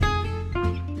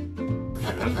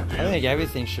I think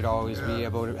everything should always be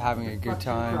about having a good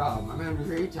time. I'm having a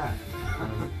great time.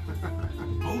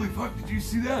 Holy fuck, did you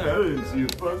see that? I didn't see a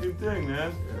fucking thing,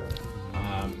 man.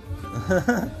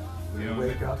 You know,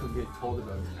 wake up and get told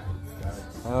about it.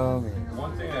 Oh man.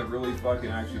 One thing that really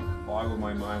fucking actually boggled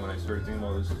my mind when I started thinking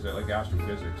about this is that, like,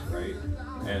 astrophysics, right?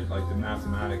 And like the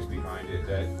mathematics behind it,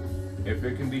 that if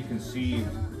it can be conceived,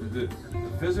 the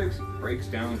physics breaks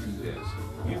down to this.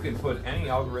 You can put any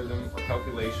algorithm or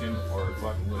calculation or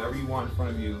fucking whatever you want in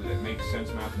front of you that makes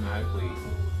sense mathematically,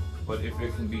 but if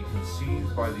it can be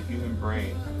conceived by the human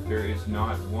brain, there is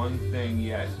not one thing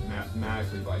yet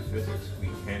mathematically by physics we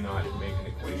cannot make an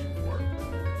equation for.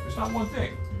 There's not one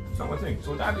thing. It's not one thing.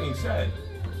 So with that being said,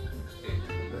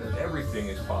 everything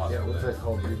is possible. Yeah, what's that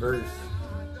called? Reverse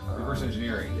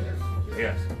engineering.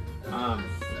 Yes. Yes.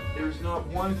 There's not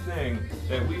one thing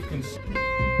that we've considered.